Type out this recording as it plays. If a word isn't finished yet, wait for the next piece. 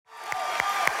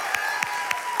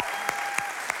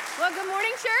Good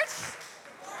morning, church.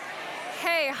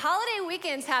 Hey, holiday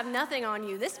weekends have nothing on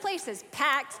you. This place is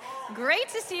packed. Great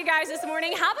to see you guys this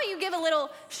morning. How about you give a little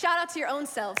shout out to your own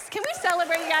selves? Can we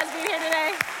celebrate you guys being here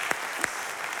today?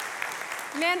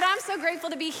 Man, but I'm so grateful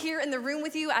to be here in the room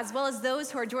with you, as well as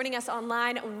those who are joining us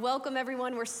online. Welcome,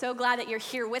 everyone. We're so glad that you're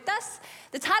here with us.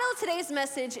 The title of today's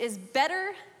message is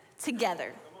Better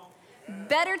Together.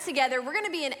 Better Together. We're going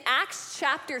to be in Acts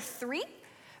chapter 3.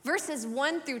 Verses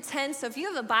 1 through 10. So if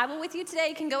you have a Bible with you today,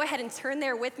 you can go ahead and turn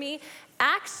there with me.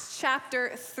 Acts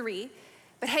chapter 3.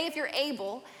 But hey, if you're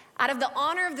able, out of the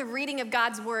honor of the reading of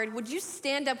God's word, would you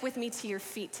stand up with me to your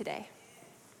feet today?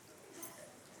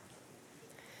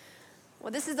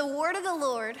 Well, this is the word of the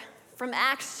Lord from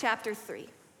Acts chapter 3.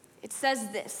 It says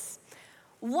this: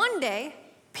 One day,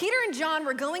 Peter and John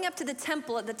were going up to the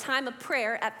temple at the time of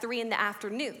prayer at 3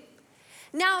 p.m.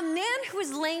 Now, a man who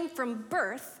was lame from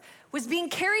birth was being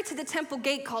carried to the temple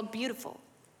gate called Beautiful,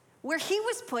 where he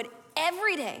was put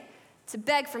every day to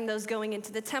beg from those going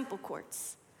into the temple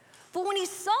courts. But when he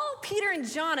saw Peter and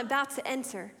John about to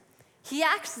enter, he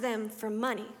asked them for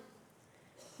money.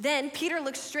 Then Peter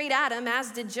looked straight at him, as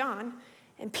did John,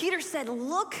 and Peter said,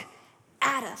 "Look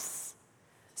at us."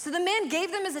 So the man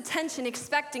gave them his attention,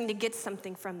 expecting to get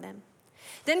something from them.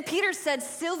 Then Peter said,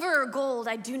 "Silver or gold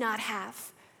I do not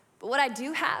have, but what I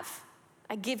do have,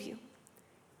 I give you.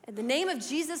 In the name of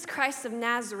Jesus Christ of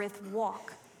Nazareth,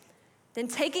 walk." Then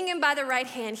taking him by the right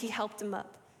hand, he helped him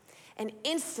up. And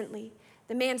instantly,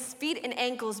 the man's feet and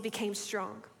ankles became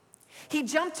strong. He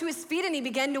jumped to his feet and he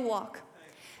began to walk.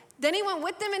 Then he went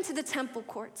with them into the temple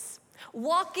courts,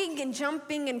 walking and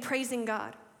jumping and praising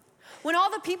God. When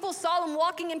all the people saw him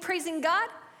walking and praising God,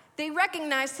 they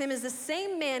recognized him as the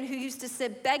same man who used to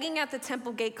sit begging at the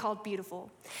temple gate called Beautiful.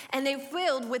 And they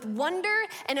filled with wonder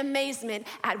and amazement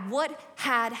at what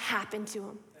had happened to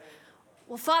him.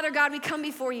 Well, Father God, we come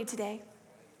before you today,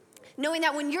 knowing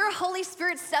that when your Holy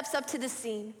Spirit steps up to the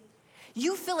scene,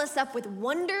 you fill us up with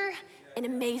wonder and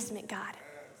amazement, God.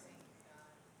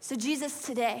 So Jesus,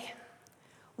 today,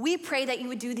 we pray that you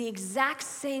would do the exact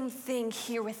same thing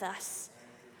here with us.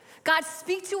 God,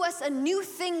 speak to us a new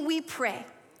thing, we pray.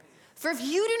 For if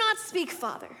you do not speak,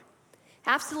 Father,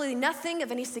 absolutely nothing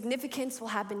of any significance will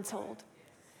have been told.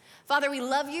 Father, we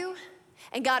love you,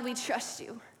 and God, we trust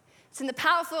you. It's in the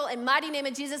powerful and mighty name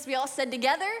of Jesus we all said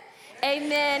together,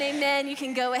 amen, amen. You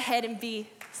can go ahead and be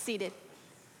seated.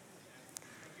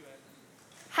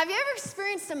 Have you ever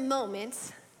experienced a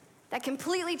moment that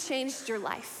completely changed your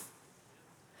life?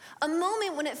 A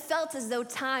moment when it felt as though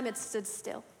time had stood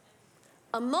still.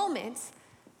 A moment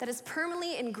that is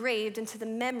permanently engraved into the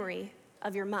memory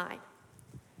of your mind.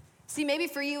 See, maybe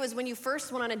for you is when you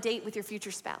first went on a date with your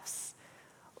future spouse,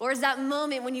 or is that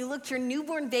moment when you looked your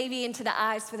newborn baby into the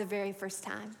eyes for the very first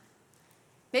time.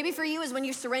 Maybe for you is when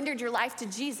you surrendered your life to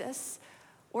Jesus,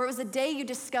 or it was the day you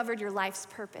discovered your life's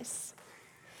purpose.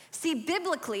 See,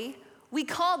 biblically, we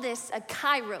call this a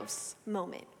kairos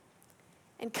moment.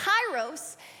 And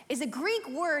kairos is a Greek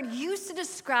word used to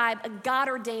describe a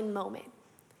God-ordained moment.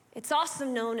 It's also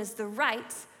known as the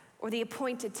right or the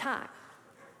appointed time.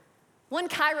 One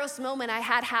kairos moment I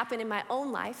had happen in my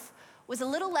own life was a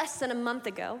little less than a month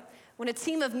ago when a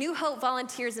team of New Hope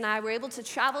volunteers and I were able to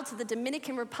travel to the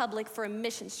Dominican Republic for a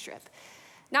missions trip.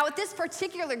 Now, with this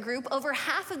particular group, over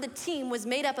half of the team was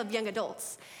made up of young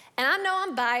adults. And I know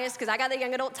I'm biased because I got the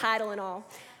young adult title and all,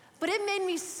 but it made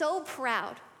me so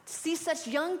proud to see such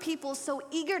young people so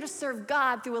eager to serve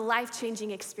God through a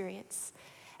life-changing experience.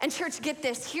 And church, get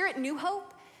this, here at New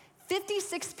Hope,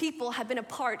 56 people have been a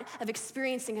part of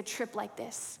experiencing a trip like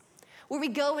this, where we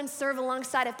go and serve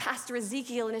alongside of Pastor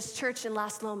Ezekiel and his church in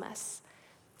Las Lomas.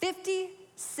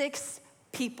 56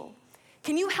 people.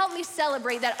 Can you help me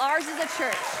celebrate that ours is a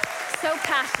church so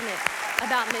passionate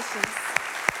about missions?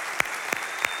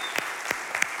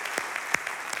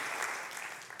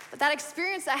 But that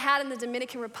experience I had in the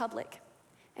Dominican Republic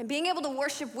and being able to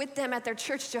worship with them at their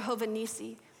church, Jehovah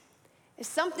Nissi, is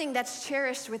something that's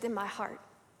cherished within my heart.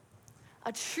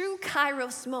 A true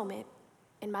kairos moment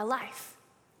in my life.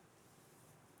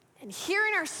 And here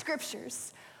in our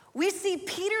scriptures, we see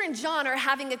Peter and John are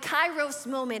having a kairos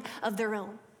moment of their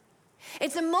own.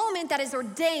 It's a moment that is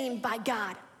ordained by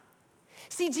God.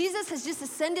 See, Jesus has just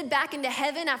ascended back into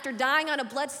heaven after dying on a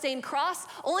blood-stained cross,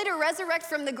 only to resurrect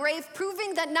from the grave,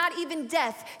 proving that not even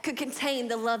death could contain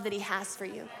the love that he has for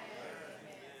you.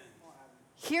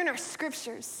 Here in our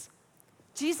scriptures,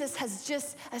 Jesus has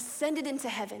just ascended into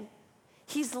heaven.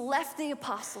 He's left the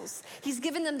apostles. He's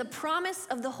given them the promise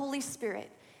of the Holy Spirit.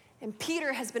 And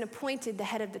Peter has been appointed the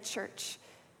head of the church.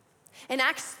 In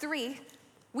Acts 3,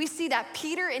 we see that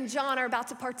Peter and John are about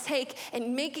to partake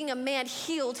in making a man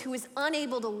healed who is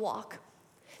unable to walk.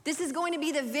 This is going to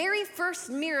be the very first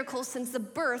miracle since the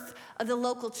birth of the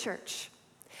local church.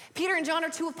 Peter and John are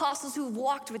two apostles who have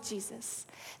walked with Jesus.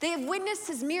 They have witnessed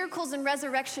his miracles and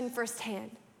resurrection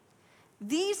firsthand.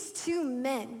 These two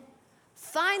men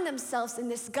find themselves in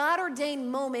this God-ordained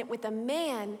moment with a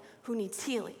man who needs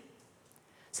healing.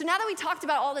 So now that we talked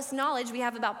about all this knowledge we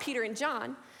have about Peter and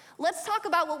John, let's talk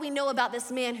about what we know about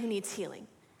this man who needs healing.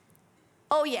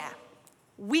 Oh yeah,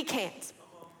 we can't.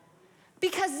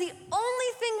 Because the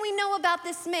only thing we know about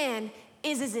this man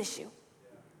is his issue.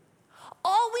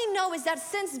 All we know is that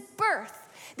since birth,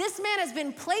 this man has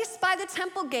been placed by the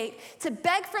temple gate to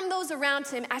beg from those around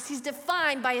him as he's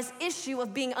defined by his issue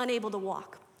of being unable to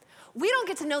walk. We don't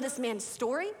get to know this man's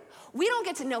story. We don't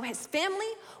get to know his family.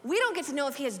 We don't get to know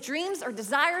if he has dreams or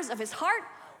desires of his heart.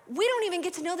 We don't even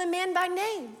get to know the man by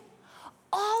name.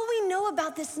 All we know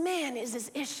about this man is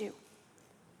his issue.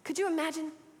 Could you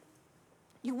imagine?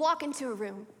 You walk into a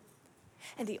room,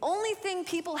 and the only thing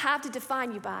people have to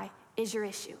define you by is your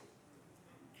issue.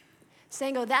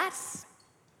 Saying, oh, that's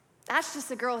just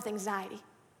a girl with anxiety.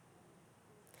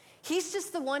 He's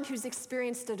just the one who's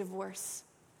experienced a divorce.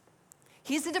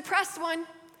 He's the depressed one.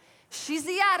 She's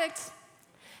the addict.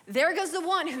 There goes the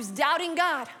one who's doubting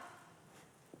God.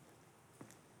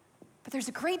 But there's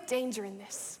a great danger in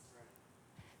this,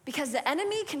 because the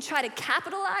enemy can try to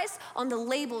capitalize on the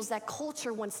labels that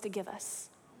culture wants to give us.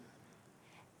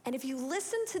 And if you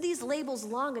listen to these labels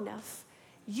long enough,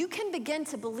 you can begin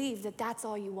to believe that that's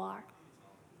all you are.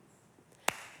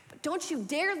 But don't you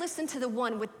dare listen to the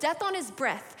one with death on his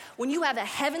breath when you have a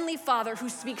heavenly Father who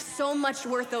speaks so much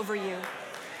worth over you.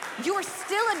 You're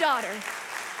still a daughter,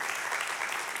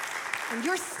 and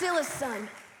you're still a son.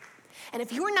 And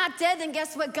if you're not dead, then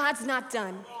guess what? God's not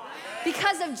done.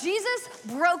 Because of Jesus,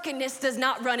 brokenness does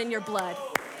not run in your blood.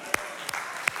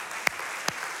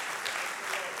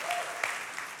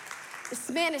 This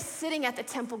man is sitting at the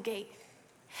temple gate,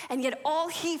 and yet all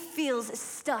he feels is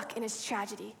stuck in his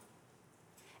tragedy.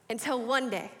 Until one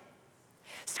day,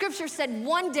 Scripture said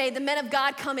one day the men of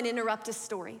God come and interrupt his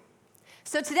story.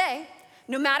 So today,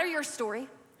 no matter your story,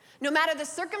 no matter the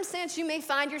circumstance you may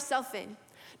find yourself in,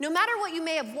 no matter what you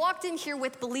may have walked in here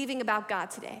with believing about God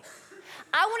today,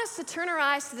 I want us to turn our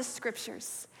eyes to the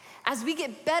Scriptures as we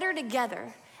get better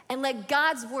together and let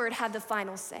God's word have the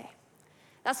final say.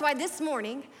 That's why this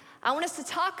morning, I want us to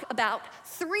talk about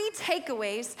 3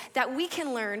 takeaways that we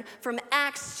can learn from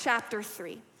Acts chapter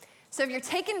 3. So if you're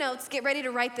taking notes, get ready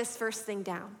to write this first thing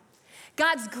down.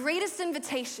 God's greatest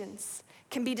invitations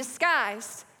can be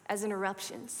disguised as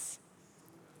interruptions.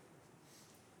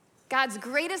 God's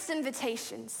greatest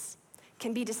invitations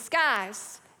can be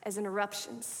disguised as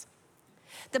interruptions.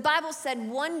 The Bible said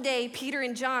one day Peter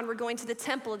and John were going to the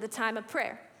temple at the time of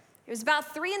prayer. It was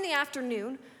about 3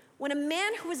 p.m. when a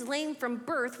man who was lame from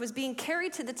birth was being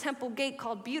carried to the temple gate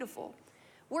called Beautiful,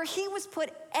 where he was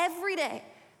put every day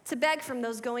to beg from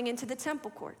those going into the temple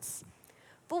courts.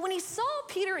 But when he saw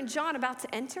Peter and John about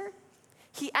to enter,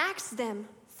 he asked them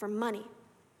for money.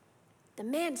 The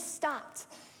man stopped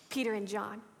Peter and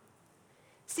John.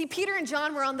 See, Peter and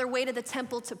John were on their way to the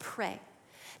temple to pray.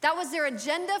 That was their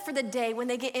agenda for the day when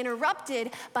they get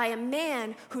interrupted by a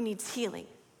man who needs healing.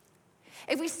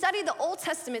 If we study the Old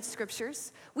Testament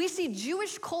scriptures, we see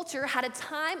Jewish culture had a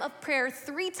time of prayer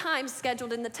 3 times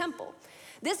scheduled in the temple.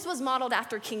 This was modeled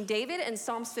after King David in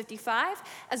Psalms 55,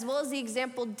 as well as the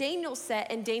example Daniel set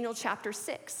in Daniel chapter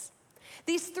 6.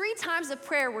 These 3 times of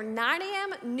prayer were 9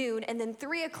 a.m., noon, and then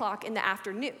 3 o'clock in the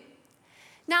afternoon.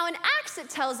 Now in Acts, it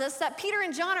tells us that Peter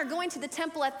and John are going to the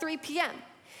temple at 3 p.m.,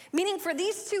 meaning for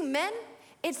these 2 men,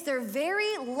 it's their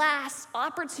very last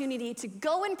opportunity to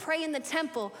go and pray in the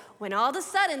temple when all of a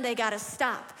sudden they gotta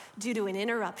stop due to an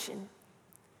interruption.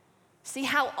 See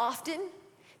how often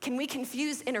can we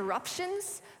confuse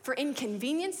interruptions for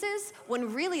inconveniences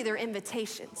when really they're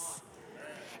invitations?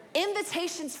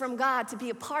 Invitations from God to be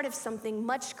a part of something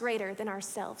much greater than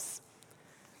ourselves.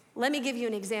 Let me give you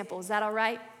an example. Is that all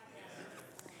right?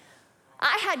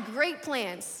 I had great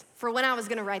plans for when I was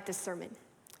gonna write this sermon.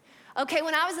 Okay,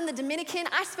 when I was in the Dominican,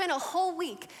 I spent a whole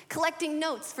week collecting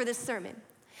notes for this sermon.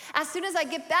 As soon as I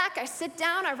get back, I sit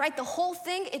down, I write the whole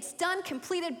thing. It's done,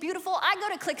 completed, beautiful. I go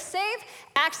to click save,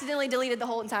 accidentally deleted the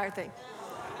whole entire thing.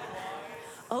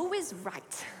 O is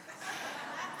right.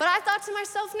 But I thought to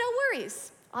myself, no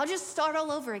worries. I'll just start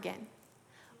all over again.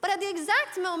 But at the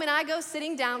exact moment I go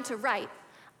sitting down to write,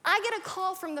 I get a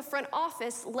call from the front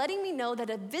office letting me know that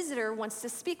a visitor wants to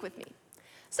speak with me.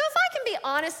 So if I can be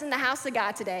honest in the house of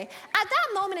God today, at that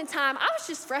moment in time, I was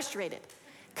just frustrated.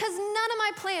 because none of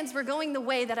my plans were going the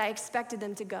way that I expected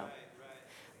them to go.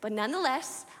 But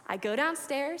nonetheless, I go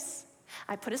downstairs,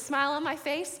 I put a smile on my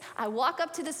face, I walk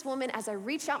up to this woman as I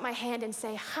reach out my hand and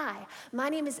say, "Hi, my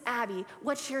name is Abbey,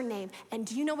 what's your name?" And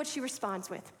do you know what she responds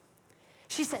with?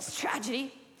 She says,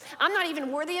 "Tragedy. I'm not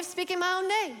even worthy of speaking my own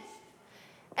name."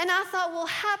 And I thought, well,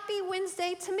 happy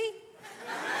Wednesday to me.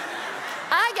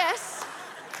 I guess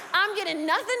I'm getting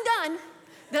nothing done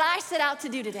that I set out to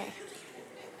do today.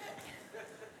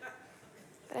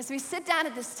 But as we sit down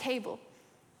at this table,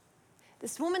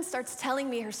 this woman starts telling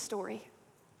me her story.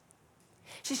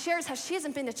 She shares how she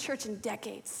hasn't been to church in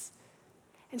decades.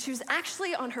 And she was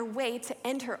actually on her way to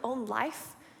end her own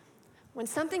life when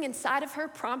something inside of her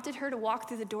prompted her to walk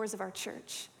through the doors of our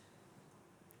church.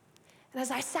 And as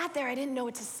I sat there, I didn't know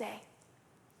what to say.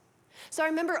 So I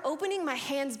remember opening my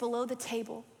hands below the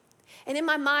table. And in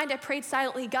my mind, I prayed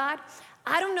silently, "God,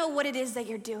 I don't know what it is that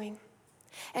you're doing.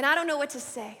 And I don't know what to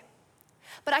say.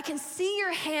 But I can see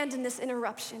your hand in this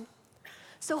interruption.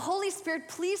 So Holy Spirit,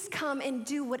 please come and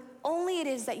do what only it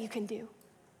is that you can do."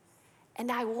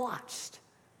 And I watched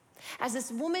as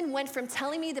this woman went from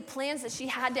telling me the plans that she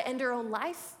had to end her own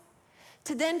life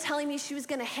to then telling me she was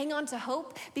gonna hang on to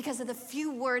hope because of the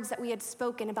few words that we had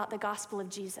spoken about the gospel of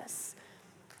Jesus.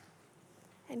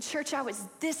 And church, I was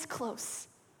this close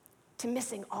to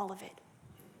missing all of it,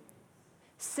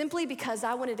 simply because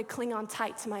I wanted to cling on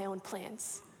tight to my own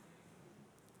plans.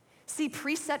 See,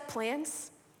 preset plans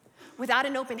without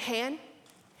an open hand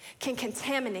can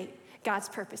contaminate God's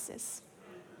purposes.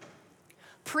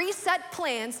 Preset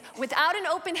plans without an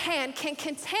open hand can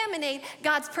contaminate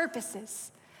God's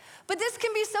purposes. But this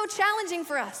can be so challenging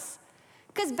for us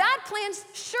because bad plans,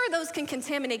 sure, those can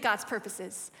contaminate God's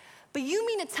purposes. But you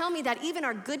mean to tell me that even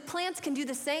our good plans can do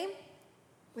the same?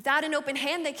 Without an open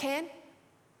hand, they can.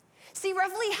 See,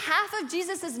 roughly half of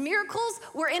Jesus' miracles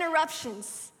were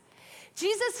interruptions.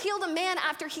 Jesus healed a man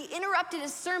after he interrupted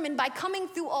his sermon by coming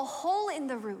through a hole in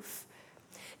the roof.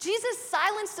 Jesus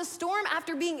silenced a storm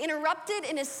after being interrupted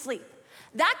in his sleep.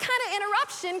 That kind of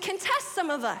interruption can test some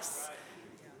of us.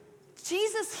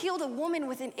 Jesus healed a woman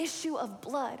with an issue of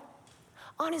blood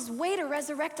on his way to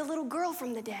resurrect a little girl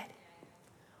from the dead.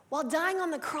 While dying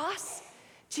on the cross,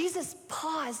 Jesus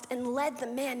paused and led the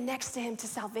man next to him to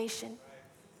salvation.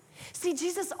 See,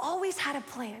 Jesus always had a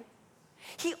plan.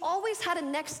 He always had a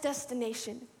next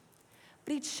destination,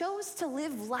 but he chose to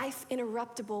live life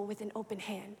interruptible with an open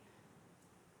hand.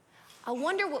 I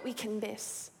wonder what we can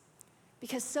miss,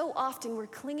 because so often we're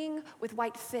clinging with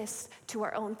white fists to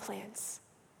our own plans.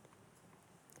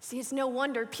 See, it's no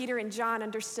wonder Peter and John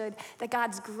understood that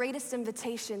God's greatest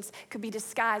invitations could be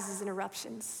disguised as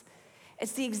interruptions.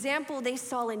 It's the example they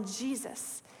saw in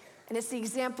Jesus, and it's the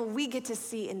example we get to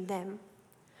see in them.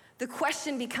 The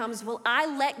question becomes, will I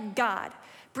let God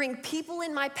bring people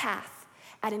in my path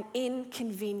at an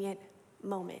inconvenient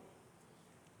moment?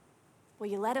 Will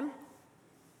you let him?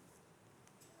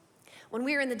 When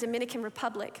we were in the Dominican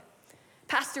Republic,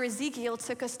 Pastor Ezekiel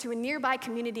took us to a nearby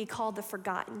community called the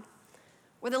Forgotten,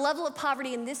 where the level of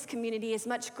poverty in this community is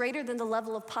much greater than the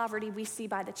level of poverty we see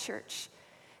by the church.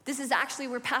 This is actually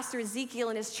where Pastor Ezekiel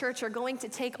and his church are going to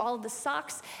take all of the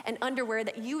socks and underwear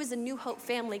that you as a New Hope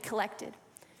family collected.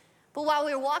 But while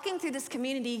we were walking through this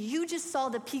community, you just saw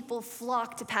the people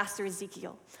flock to Pastor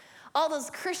Ezekiel. All those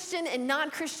Christian and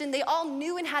non-Christian, they all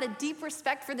knew and had a deep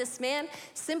respect for this man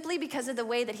simply because of the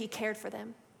way that he cared for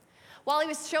them. While he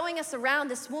was showing us around,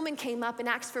 this woman came up and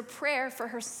asked for prayer for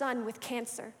her son with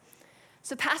cancer.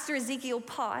 So Pastor Ezekiel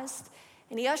paused,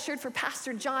 and he ushered for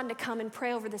Pastor John to come and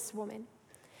pray over this woman.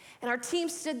 And our team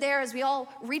stood there as we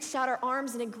all reached out our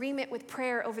arms in agreement with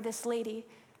prayer over this lady.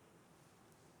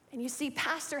 And you see,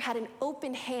 Pastor had an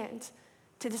open hand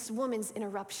to this woman's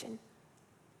interruption.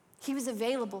 He was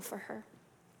available for her.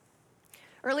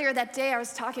 Earlier that day, I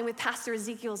was talking with Pastor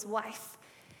Ezekiel's wife,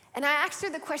 and I asked her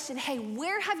the question, hey,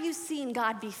 where have you seen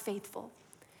God be faithful?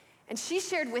 And she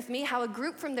shared with me how a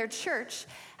group from their church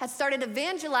had started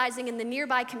evangelizing in the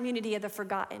nearby community of the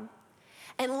Forgotten.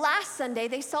 And last Sunday,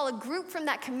 they saw a group from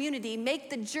that community make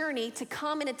the journey to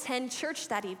come and attend church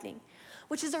that evening,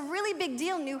 which is a really big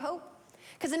deal, New Hope.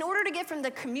 Because in order to get from the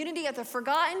community of the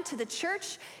Forgotten to the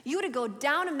church, you had to go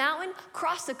down a mountain,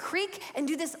 cross a creek, and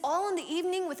do this all in the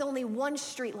evening with only one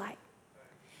street light.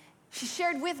 She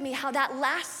shared with me how that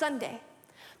last Sunday,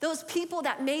 those people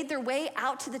that made their way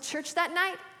out to the church that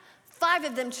night, 5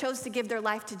 of them chose to give their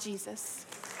life to Jesus.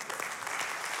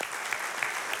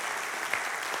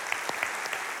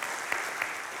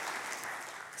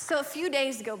 So a few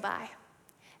days go by,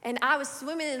 and I was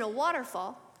swimming in a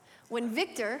waterfall when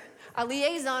Victor, a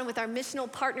liaison with our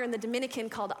missional partner in the Dominican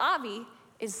called Abbey,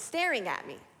 is staring at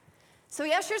me. So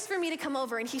he ushers for me to come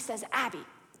over and he says, Abby,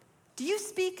 do you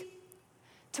speak?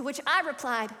 To which I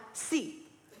replied, si.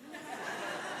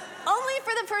 Only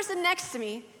for the person next to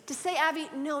me to say, Abby,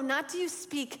 no, not do you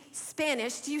speak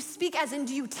Spanish. Do you speak as in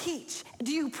do you teach?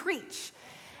 Do you preach?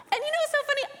 And you know what's so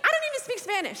funny? I don't even speak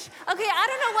Spanish. Okay, I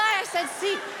don't know why I said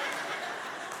si.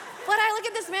 But I look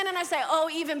at this man and I say, oh,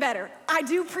 even better. I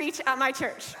do preach at my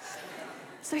church.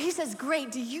 So he says,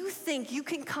 great, do you think you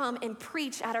can come and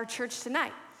preach at our church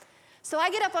tonight? So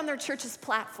I get up on their church's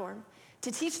platform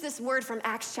to teach this word from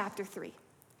Acts chapter 3.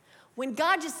 When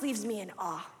God just leaves me in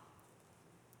awe.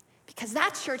 Because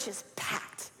that church is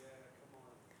packed.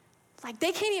 Like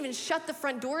they can't even shut the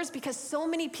front doors because so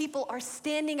many people are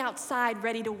standing outside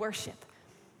ready to worship.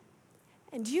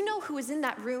 And do you know who was in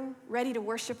that room ready to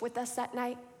worship with us that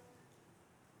night?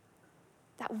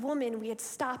 That woman we had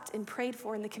stopped and prayed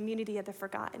for in the community of the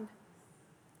forgotten.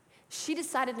 She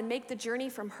decided to make the journey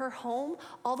from her home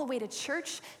all the way to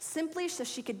church simply so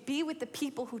she could be with the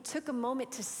people who took a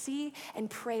moment to see and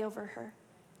pray over her.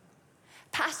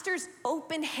 Pastor's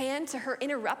open hand to her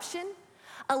interruption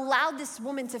allowed this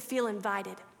woman to feel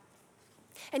invited.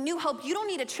 And New Hope, you don't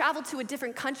need to travel to a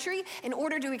different country in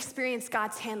order to experience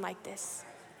God's hand like this.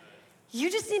 You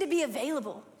just need to be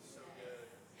available.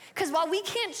 Because while we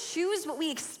can't choose what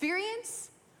we experience,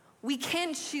 we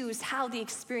can choose how the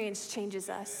experience changes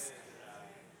us.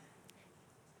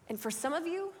 And for some of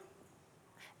you,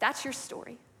 that's your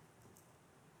story.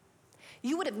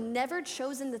 You would have never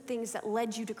chosen the things that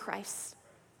led you to Christ.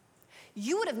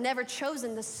 You would have never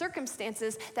chosen the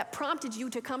circumstances that prompted you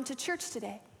to come to church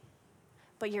today.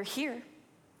 But you're here,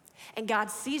 and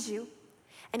God sees you,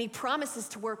 and he promises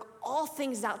to work all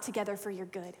things out together for your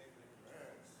good.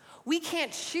 We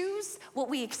can't choose what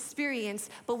we experience,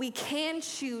 but we can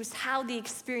choose how the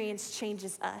experience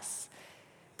changes us.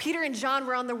 Peter and John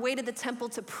were on their way to the temple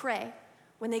to pray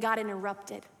when they got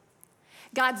interrupted.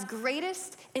 God's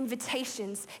greatest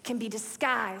invitations can be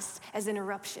disguised as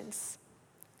interruptions.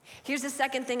 Here's the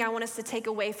second thing I want us to take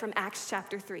away from Acts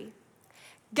chapter 3.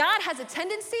 God has a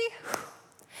tendency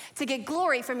to get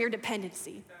glory from your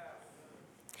dependency.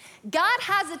 God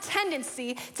has a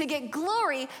tendency to get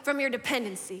glory from your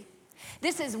dependency.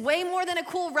 This is way more than a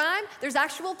cool rhyme. There's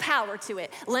actual power to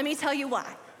it. Let me tell you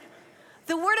why.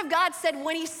 The word of God said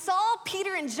when he saw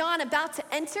Peter and John about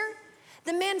to enter,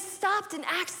 the man stopped and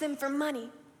asked them for money.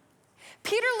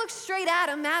 Peter looked straight at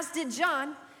him, as did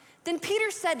John. Then Peter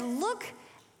said, look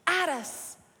at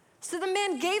us. So the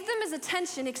man gave them his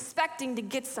attention, expecting to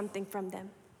get something from them.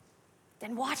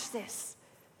 Then watch this.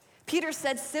 Peter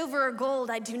said, silver or gold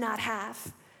I do not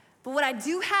have, but what I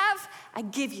do have, I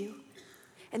give you.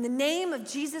 In the name of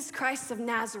Jesus Christ of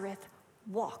Nazareth,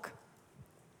 walk.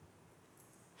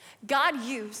 God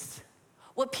used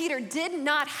what Peter did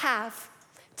not have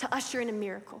to usher in a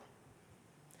miracle.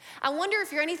 I wonder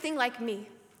if you're anything like me,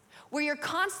 where you're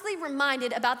constantly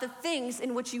reminded about the things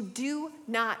in which you do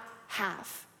not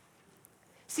have.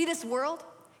 See, this world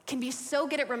can be so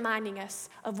good at reminding us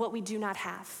of what we do not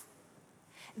have.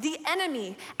 The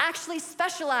enemy actually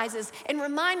specializes in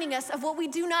reminding us of what we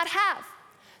do not have.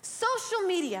 Social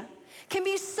media can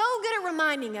be so good at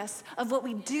reminding us of what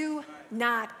we do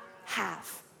not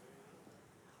have.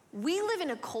 We live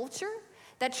in a culture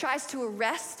that tries to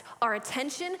arrest our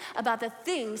attention about the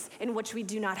things in which we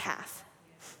do not have.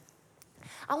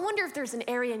 I wonder if there's an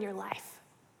area in your life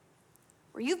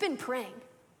where you've been praying,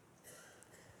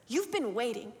 you've been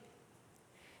waiting,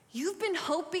 you've been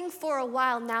hoping for a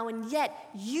while now, and yet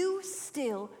you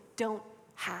still don't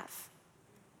have.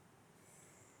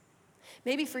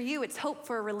 Maybe for you, it's hope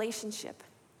for a relationship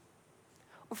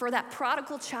or for that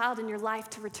prodigal child in your life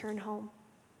to return home.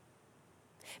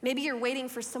 Maybe you're waiting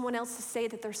for someone else to say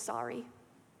that they're sorry,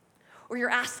 or you're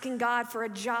asking God for a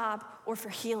job or for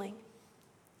healing.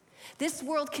 This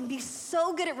world can be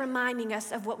so good at reminding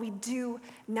us of what we do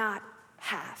not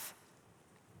have.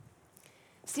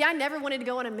 See, I never wanted to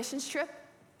go on a missions trip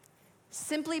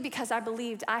simply because I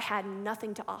believed I had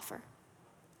nothing to offer.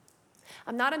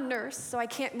 I'm not a nurse, so I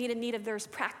can't meet a need of theirs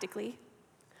practically.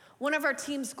 One of our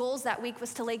team's goals that week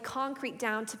was to lay concrete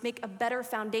down to make a better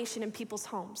foundation in people's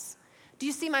homes. Do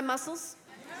you see my muscles?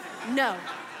 No,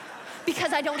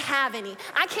 because I don't have any.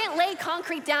 I can't lay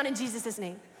concrete down in Jesus'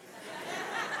 name.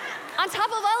 On top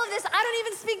of all of this, I don't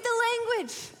even speak the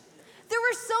language. There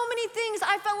were so many things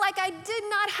I felt like I did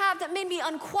not have that made me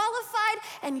unqualified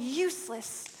and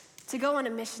useless to go on a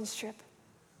missions trip.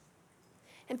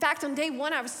 In fact, on day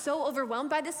one, I was so overwhelmed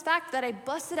by this fact that I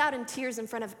busted out in tears in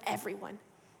front of everyone.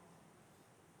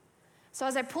 So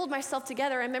as I pulled myself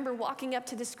together, I remember walking up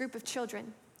to this group of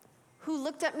children who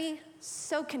looked at me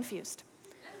so confused.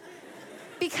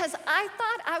 because I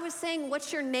thought I was saying,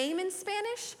 "What's your name?" in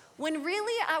Spanish, when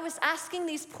really I was asking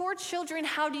these poor children,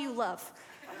 "How do you love?"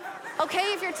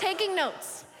 Okay, if you're taking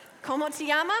notes, "Como te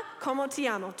llama?" "Como te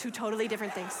llamo." Two totally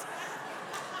different things.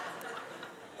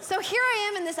 So here I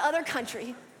am in this other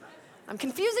country. I'm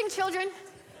confusing children.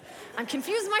 I'm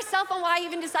confused myself on why I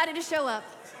even decided to show up.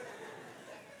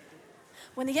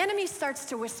 When the enemy starts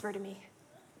to whisper to me,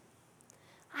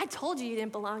 "I told you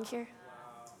didn't belong here.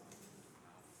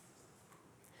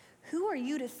 Who are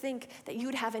you to think that you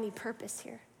would have any purpose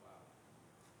here?"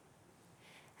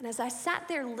 And as I sat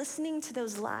there listening to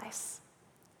those lies,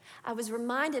 I was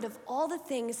reminded of all the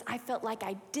things I felt like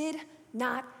I did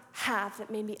not have that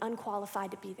made me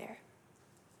unqualified to be there.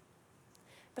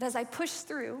 But as I pushed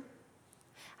through,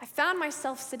 I found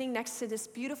myself sitting next to this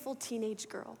beautiful teenage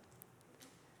girl.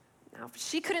 Now,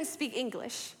 she couldn't speak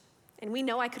English, and we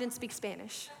know I couldn't speak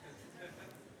Spanish.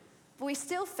 But we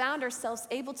still found ourselves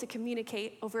able to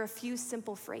communicate over a few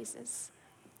simple phrases.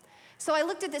 So I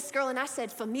looked at this girl and I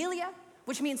said, "Familia,"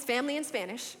 which means family in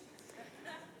Spanish.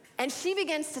 And she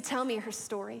begins to tell me her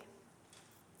story.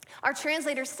 Our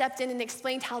translator stepped in and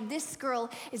explained how this girl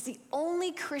is the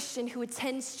only Christian who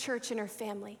attends church in her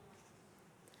family.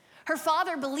 Her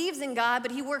father believes in God,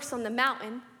 but he works on the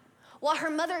mountain, while her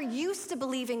mother used to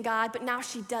believe in God, but now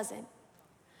she doesn't.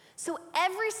 So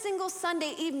every single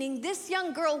Sunday evening, this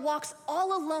young girl walks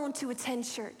all alone to attend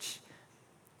church.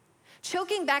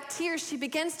 Choking back tears, she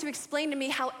begins to explain to me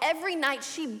how every night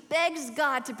she begs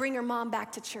God to bring her mom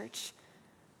back to church.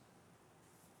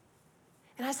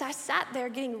 And as I sat there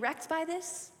getting wrecked by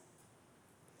this,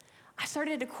 I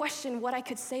started to question what I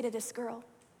could say to this girl.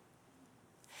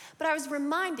 But I was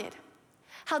reminded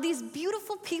how these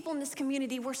beautiful people in this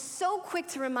community were so quick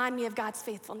to remind me of God's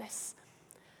faithfulness.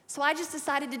 So I just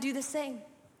decided to do the same.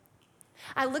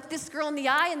 I looked this girl in the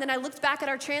eye, and then I looked back at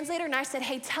our translator and I said,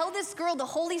 "Hey, tell this girl the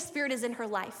Holy Spirit is in her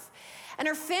life. And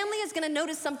her family is gonna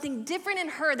notice something different in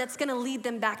her that's gonna lead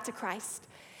them back to Christ.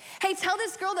 Hey, tell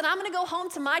this girl that I'm gonna go home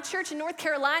to my church in North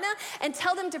Carolina and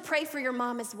tell them to pray for your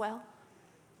mom as well."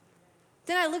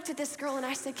 Then I looked at this girl and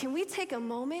I said, "Can we take a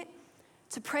moment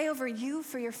to pray over you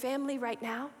for your family right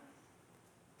now?"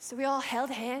 So we all held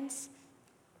hands.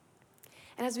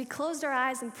 And as we closed our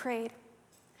eyes and prayed,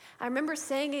 I remember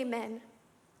saying amen,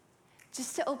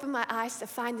 just to open my eyes to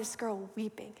find this girl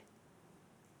weeping.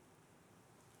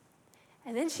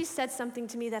 And then she said something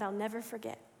to me that I'll never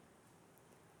forget.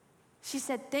 She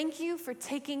said, "Thank you for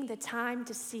taking the time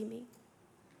to see me.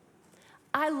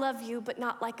 I love you, but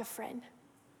not like a friend.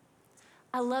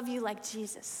 I love you like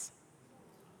Jesus."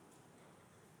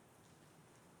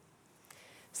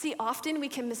 See, often we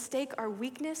can mistake our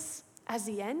weakness as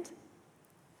the end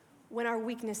when our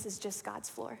weakness is just God's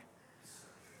floor.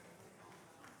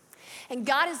 And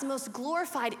God is most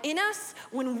glorified in us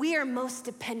when we are most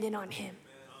dependent on Him.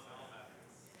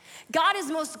 God is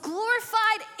most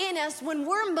glorified in us when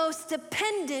we're most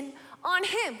dependent on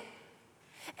Him.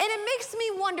 And it makes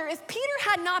me wonder, if Peter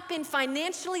had not been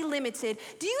financially limited,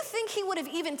 do you think he would have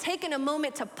even taken a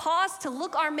moment to pause to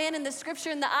look our man in the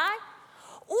scripture in the eye?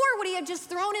 Or would he have just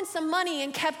thrown in some money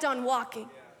and kept on walking?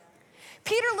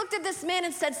 Peter looked at this man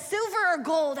and said, "Silver or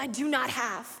gold I do not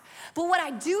have, but what I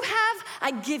do have,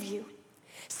 I give you."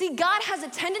 See, God has a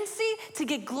tendency to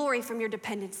get glory from your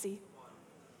dependency.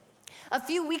 A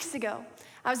few weeks ago,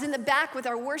 I was in the back with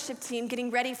our worship team getting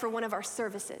ready for one of our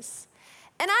services.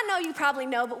 And I know you probably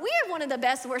know, but we are one of the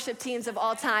best worship teams of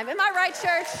all time. Am I right,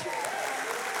 church?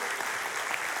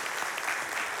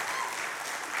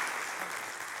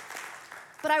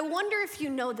 But I wonder if you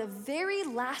know the very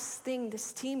last thing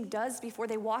this team does before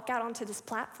they walk out onto this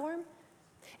platform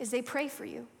is they pray for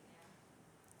you.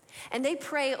 And they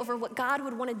pray over what God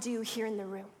would want to do here in the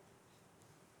room.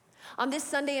 On this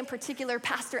Sunday in particular,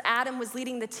 Pastor Adam was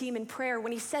leading the team in prayer.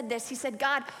 When he said this, he said,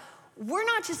 "God, we're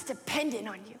not just dependent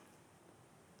on you.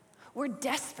 We're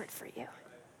desperate for you."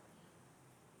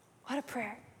 What a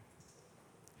prayer.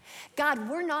 God,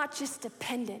 we're not just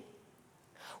dependent.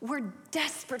 We're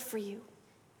desperate for you.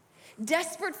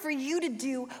 Desperate for you to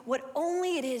do what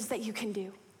only it is that you can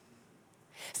do.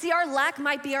 See, our lack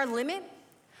might be our limit,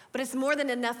 but it's more than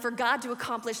enough for God to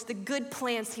accomplish the good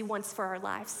plans He wants for our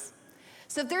lives.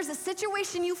 So if there's a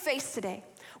situation you face today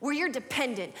where you're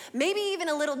dependent, maybe even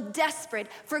a little desperate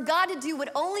for God to do what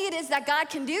only it is that God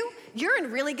can do, you're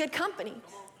in really good company.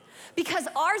 Because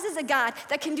ours is a God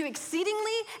that can do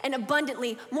exceedingly and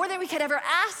abundantly more than we could ever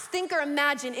ask, think, or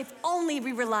imagine if only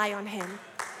we rely on Him.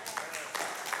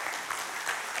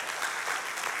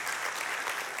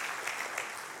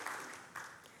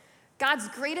 God's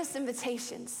greatest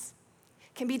invitations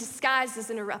can be disguised as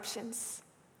interruptions.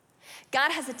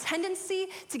 God has a tendency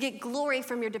to get glory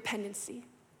from your dependency.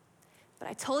 But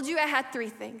I told you I had 3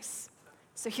 things.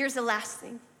 So here's the last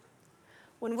thing.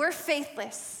 When we're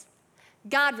faithless,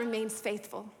 God remains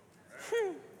faithful.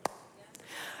 Even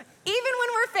when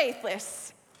we're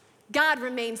faithless, God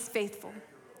remains faithful.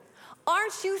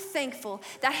 Aren't you thankful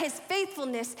that his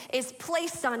faithfulness is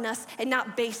placed on us and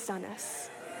not based on us?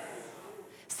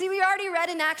 See, we already read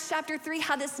in Acts chapter 3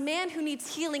 how this man who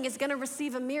needs healing is gonna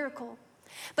receive a miracle.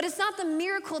 But it's not the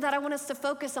miracle that I want us to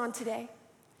focus on today.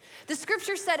 The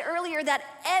scripture said earlier that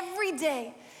every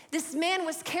day this man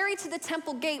was carried to the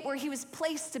temple gate where he was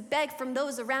placed to beg from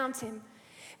those around him.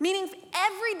 Meaning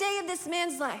every day of this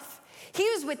man's life, he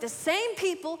was with the same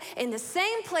people in the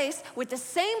same place with the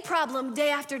same problem day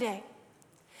after day.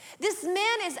 This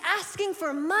man is asking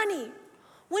for money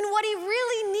when what he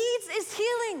really needs is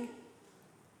healing.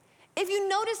 If you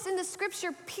notice in the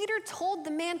scripture, Peter told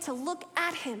the man to look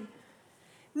at him,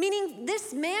 meaning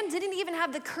this man didn't even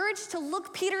have the courage to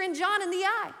look Peter and John in the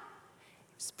eye.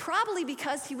 It's probably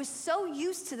because he was so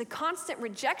used to the constant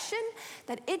rejection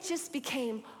that it just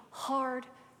became hard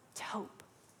to hope.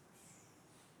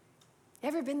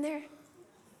 Ever been there?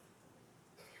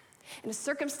 In a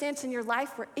circumstance in your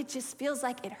life where it just feels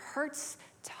like it hurts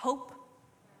to hope?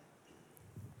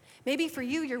 Maybe for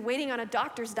you, you're waiting on a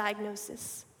doctor's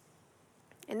diagnosis.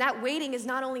 And that waiting is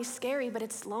not only scary, but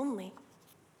it's lonely.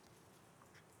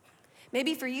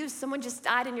 Maybe for you, someone just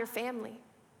died in your family,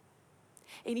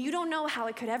 and you don't know how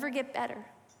it could ever get better.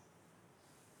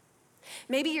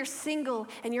 Maybe you're single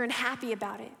and you're unhappy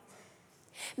about it.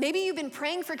 Maybe you've been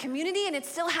praying for community and it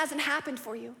still hasn't happened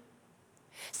for you.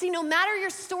 See, no matter your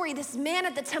story, this man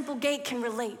at the temple gate can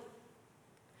relate.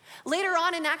 Later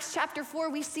on in Acts chapter 4,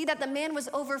 we see that the man was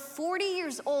over 40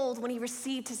 years old when he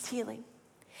received his healing.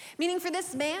 Meaning for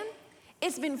this man,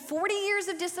 it's been 40 years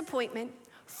of disappointment,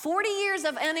 40 years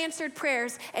of unanswered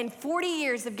prayers, and 40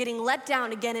 years of getting let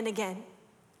down again and again.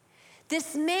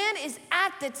 This man is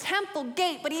at the temple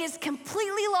gate, but he has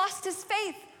completely lost his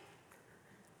faith.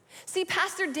 See,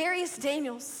 Pastor Darius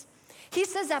Daniels, he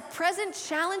says that present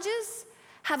challenges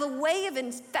have a way of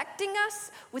infecting us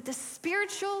with the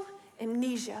spiritual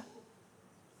amnesia.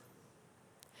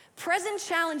 Present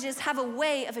challenges have a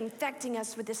way of infecting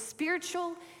us with the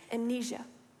spiritual amnesia.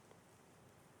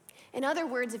 In other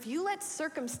words, if you let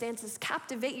circumstances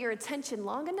captivate your attention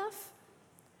long enough,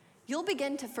 you'll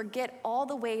begin to forget all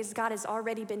the ways God has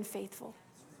already been faithful.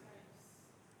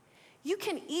 You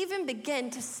can even begin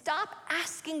to stop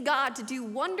asking God to do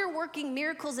wonder-working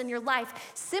miracles in your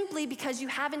life simply because you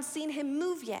haven't seen him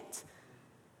move yet.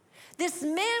 This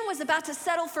man was about to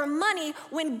settle for money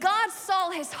when God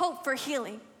saw his hope for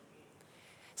healing.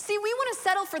 See, we want to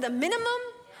settle for the minimum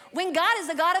when God is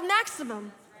a God of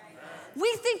maximum.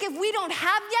 We think if we don't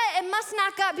have yet, it must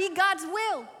not be God's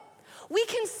will. We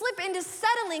can slip into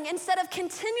settling instead of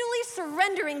continually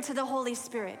surrendering to the Holy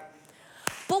Spirit.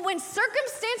 But when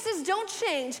circumstances don't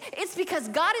change, it's because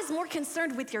God is more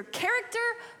concerned with your character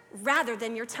rather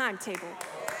than your timetable.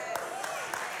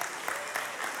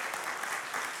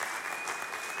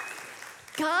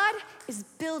 God is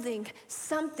building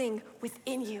something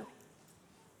within you.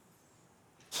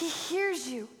 He hears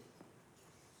you.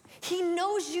 He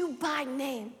knows you by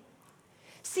name.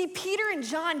 See, Peter and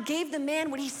John gave the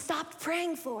man what he stopped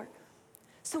praying for.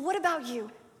 So what about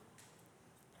you?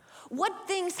 What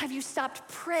things have you stopped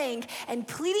praying and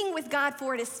pleading with God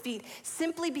for at his feet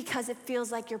simply because it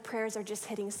feels like your prayers are just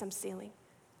hitting some ceiling?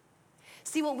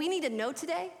 See, what we need to know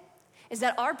today is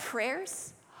that our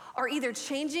prayers are either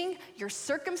changing your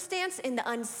circumstance in the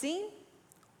unseen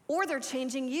or they're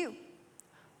changing you.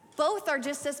 Both are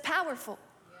just as powerful.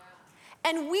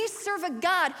 And we serve a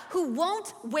God who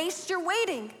won't waste your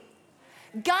waiting.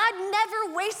 God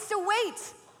never wastes a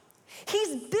wait. He's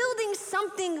building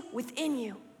something within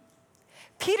you.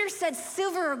 Peter said,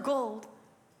 silver or gold,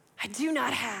 I do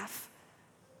not have.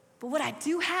 But what I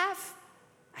do have,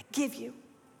 I give you.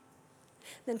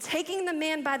 Then taking the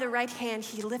man by the right hand,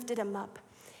 he lifted him up.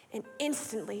 And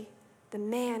instantly, the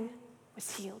man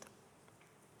was healed.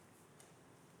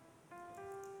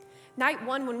 Night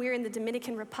one, when we were in the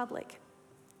Dominican Republic,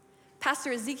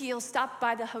 Pastor Ezekiel stopped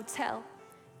by the hotel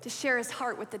to share his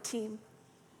heart with the team.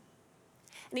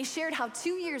 And he shared how 2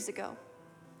 years ago,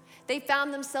 they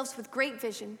found themselves with great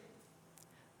vision,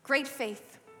 great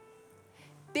faith,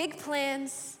 big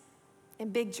plans,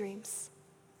 and big dreams.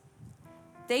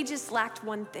 They just lacked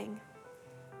one thing.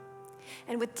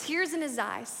 And with tears in his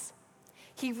eyes,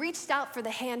 he reached out for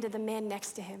the hand of the man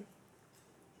next to him.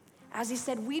 As he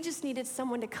said, we just needed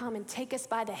someone to come and take us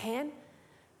by the hand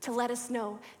to let us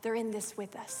know they're in this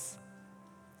with us.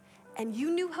 And you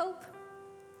knew hope.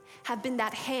 have been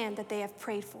that hand that they have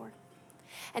prayed for.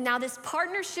 And now this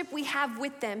partnership we have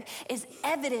with them is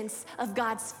evidence of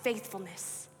God's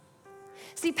faithfulness.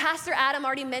 See, Pastor Adam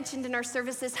already mentioned in our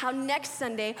services how next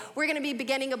Sunday we're gonna be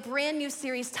beginning a brand new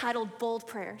series titled Bold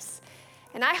Prayers.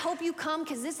 And I hope you come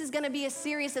because this is gonna be a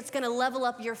series that's gonna level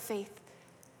up your faith.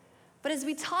 But as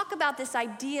we talk about this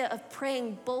idea of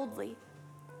praying boldly,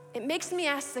 it makes me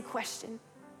ask the question,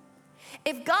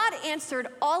 if God answered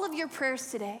all of your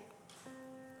prayers today,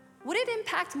 would it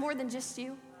impact more than just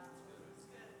you?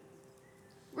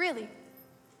 Really?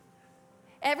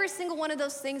 Every single one of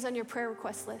those things on your prayer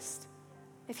request list,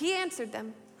 if he answered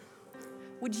them,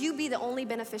 would you be the only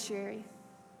beneficiary?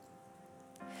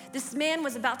 This man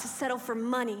was about to settle for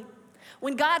money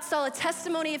when God saw a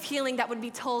testimony of healing that would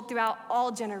be told throughout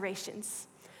all generations.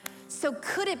 So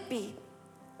could it be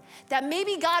that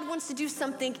maybe God wants to do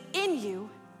something in you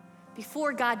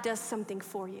before God does something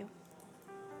for you?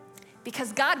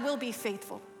 Because God will be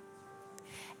faithful.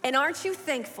 And aren't you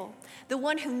thankful? The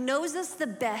one who knows us the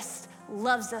best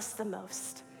loves us the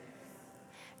most.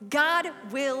 God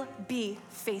will be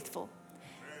faithful.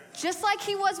 Just like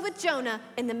he was with Jonah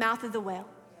in the mouth of the whale.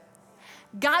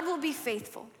 God will be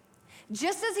faithful.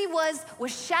 Just as he was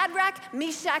with Shadrach,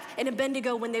 Meshach, and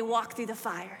Abednego when they walked through the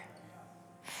fire.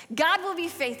 God will be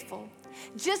faithful.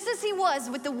 Just as he was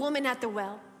with the woman at the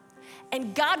well.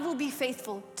 And God will be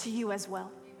faithful to you as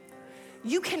well.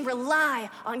 You can rely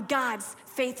on God's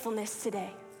faithfulness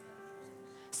today.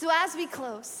 So as we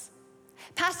close,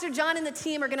 Pastor John and the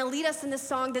team are gonna lead us in this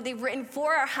song that they've written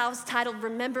for our house titled,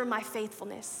 Remember My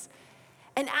Faithfulness.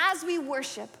 And as we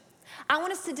worship, I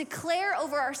want us to declare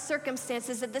over our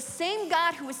circumstances that the same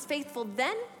God who was faithful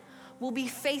then will be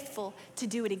faithful to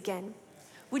do it again.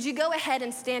 Would you go ahead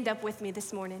and stand up with me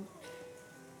this morning?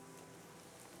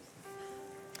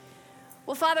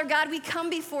 Well, Father God, we come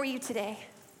before you today.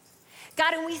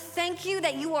 God, and we thank you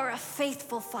that you are a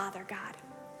faithful Father, God.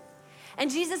 And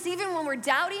Jesus, even when we're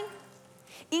doubting,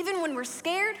 even when we're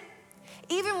scared,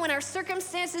 even when our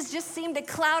circumstances just seem to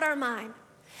cloud our mind,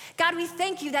 God, we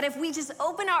thank you that if we just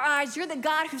open our eyes, you're the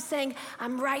God who's saying,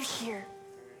 I'm right here.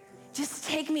 Just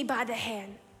take me by the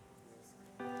hand.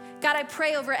 God, I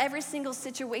pray over every single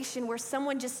situation where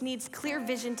someone just needs clear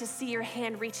vision to see your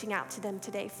hand reaching out to them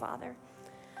today, Father.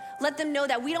 Let them know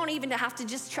that we don't even have to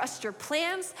just trust your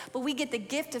plans, but we get the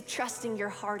gift of trusting your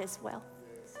heart as well.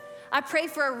 I pray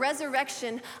for a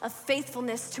resurrection of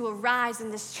faithfulness to arise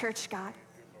in this church, God.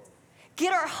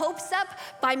 Get our hopes up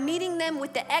by meeting them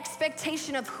with the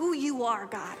expectation of who you are,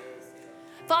 God.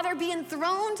 Father, be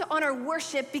enthroned on our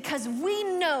worship because we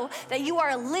know that you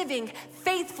are a living,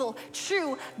 faithful,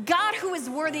 true God who is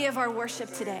worthy of our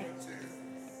worship today.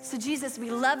 So Jesus,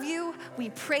 we love you, we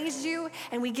praise you,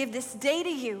 and we give this day to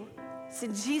you. It's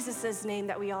in Jesus' name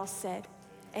that we all said,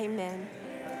 amen.